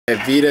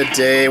VEDA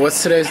day,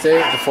 what's today's date?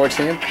 The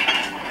 14th?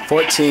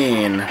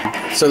 14.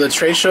 So the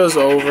trade show's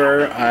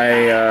over.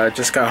 I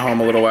just got home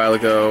a little while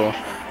ago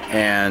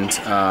and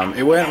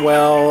it went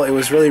well. It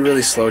was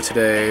really slow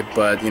today,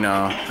 but you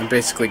know, I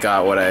basically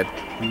got what I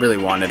really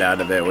wanted out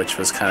of it, which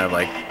was kind of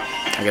like,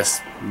 I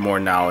guess, more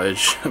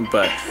knowledge.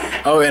 But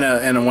oh,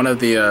 and one of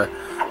the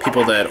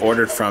people that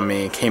ordered from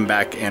me came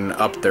back and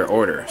upped their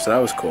order, so that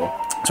was cool.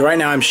 So right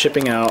now I'm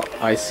shipping out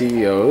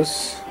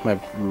ICEOs. My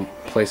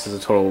place is a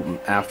total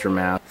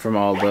aftermath from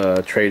all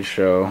the trade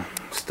show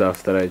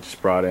stuff that I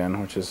just brought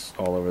in, which is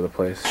all over the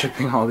place.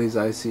 Shipping all these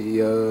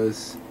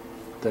ICEOs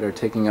that are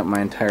taking up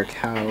my entire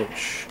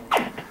couch.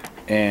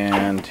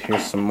 And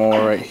here's some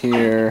more right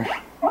here.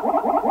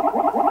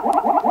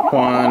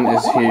 Juan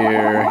is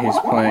here. He's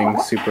playing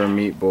Super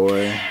Meat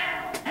Boy.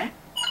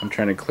 I'm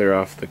trying to clear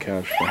off the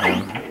couch for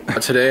him.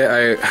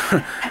 Today,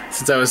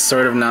 since I was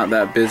sort of not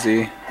that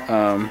busy,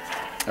 I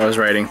was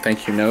writing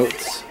thank you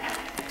notes.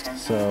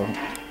 So,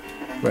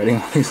 writing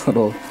all these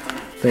little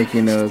thank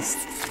you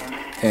notes,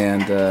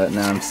 and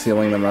now I'm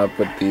sealing them up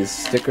with these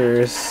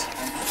stickers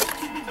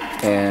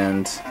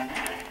and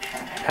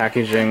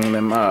packaging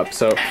them up.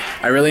 So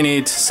I really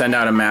need to send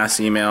out a mass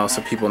email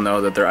so people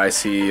know that their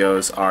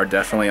ICEOs are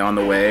definitely on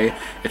the way.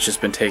 It's just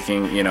been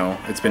taking, you know,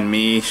 it's been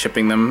me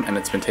shipping them, and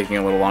it's been taking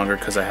a little longer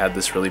because I had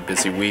this really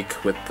busy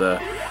week with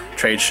the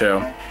trade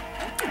show.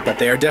 But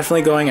they are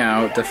definitely going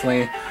out,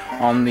 definitely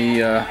on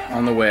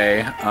the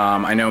way.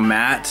 I know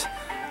Matt,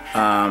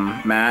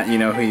 you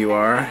know who you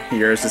are.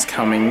 Yours is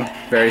coming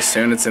very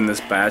soon. It's in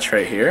this batch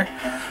right here.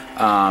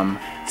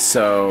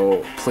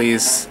 So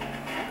please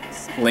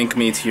link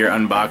me to your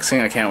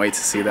unboxing. I can't wait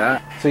to see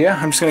that. So yeah,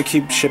 I'm just gonna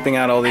keep shipping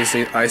out all these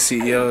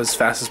ICEOs as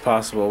fast as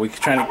possible. We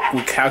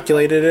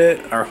calculated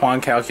it, or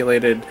Juan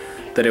calculated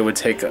that it would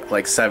take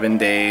like 7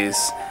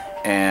 days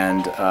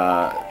and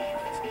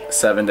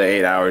 7 to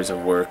 8 hours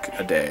of work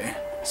a day.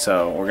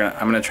 So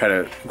I'm gonna try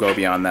to go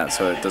beyond that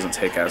so it doesn't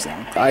take as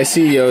long.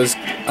 ICEOs,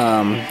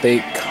 they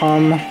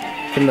come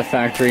from the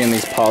factory in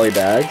these poly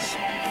bags.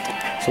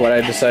 So what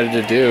I decided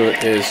to do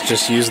is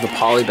just use the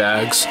poly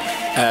bags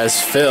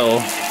as fill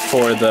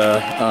for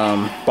the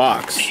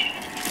box.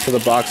 So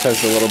the box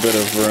has a little bit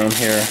of room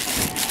here.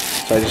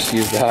 So I just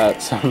use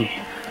that. So I'm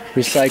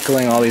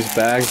recycling all these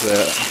bags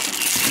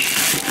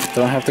that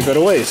don't have to go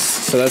to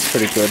waste. So that's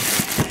pretty good.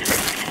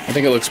 I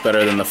think it looks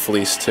better than the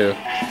fleece too.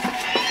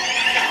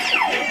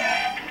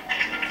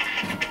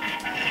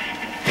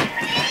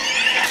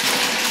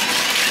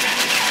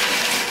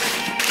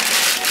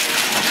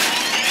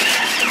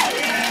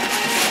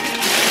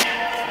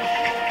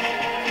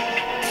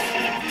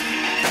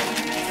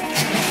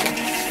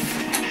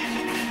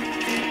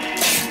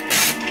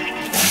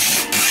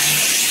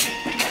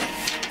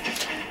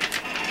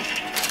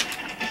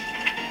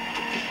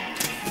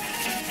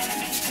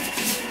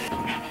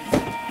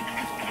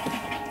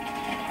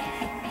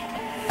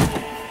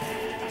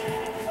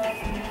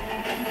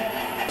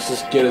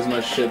 Just get as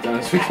much shit done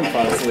as we can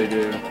possibly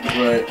do.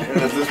 Right,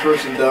 and if this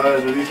person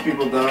dies or these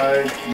people die,